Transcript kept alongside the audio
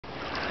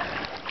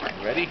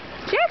Ready?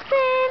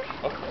 Jackson!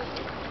 Oh.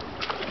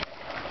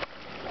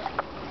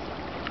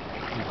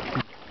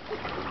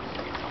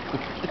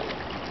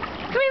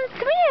 Swim,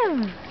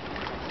 swim!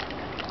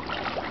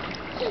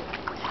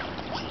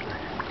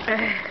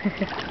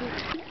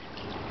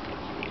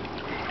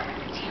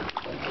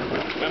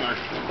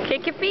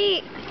 Kick your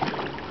feet.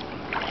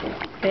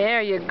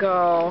 There you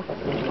go.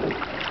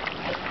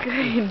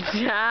 Good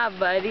job,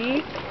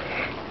 buddy.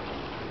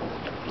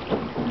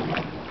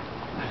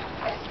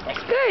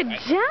 Good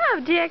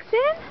job,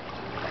 Jackson.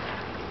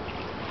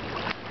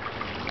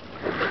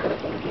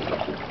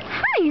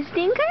 Hi,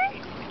 stinker.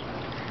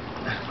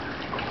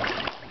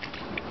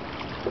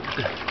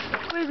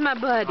 Where's my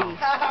buddy?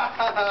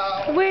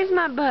 Where's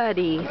my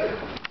buddy? Hey,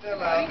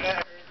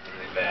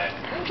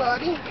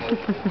 buddy.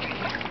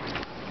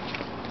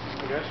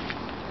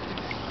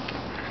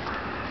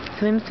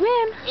 Swim,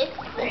 swim.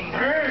 Thing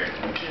hurt.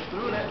 Just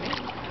threw it at me.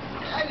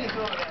 I didn't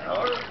throw it that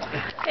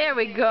hard. There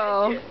we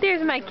go.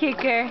 There's my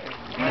kicker.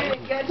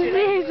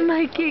 There's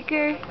my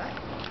kicker.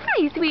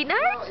 Hi,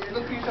 sweetheart.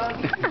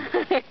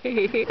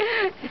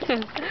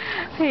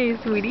 Hey,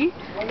 sweetie.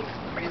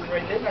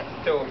 Right there, not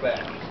to throw it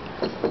back.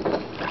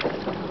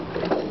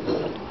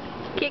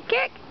 Kick,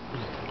 kick.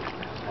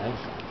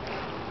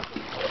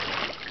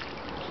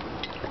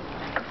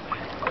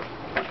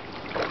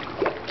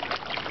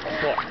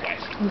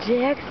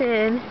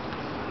 Jackson.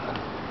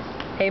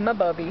 Hey, my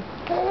bubby.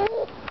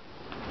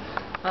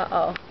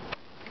 Uh-oh.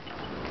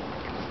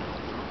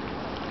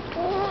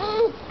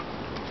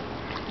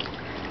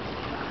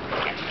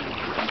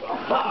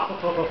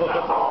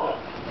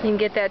 You can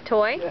get that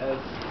toy? Yes.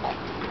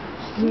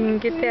 You can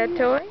get that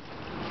toy?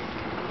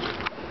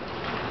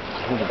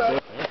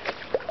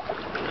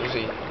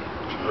 Easy.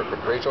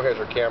 Rachel has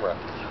her camera.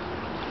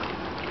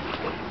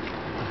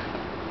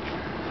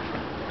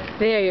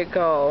 There you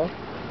go.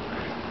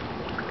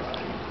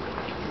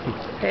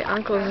 Hey,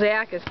 Uncle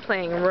Zach is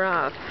playing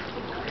rough.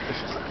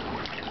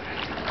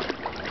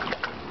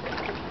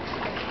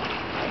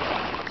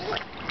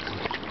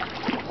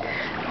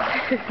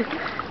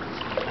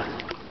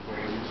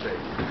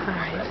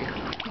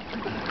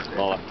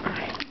 All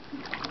right.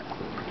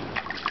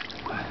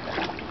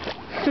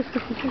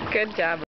 Good job.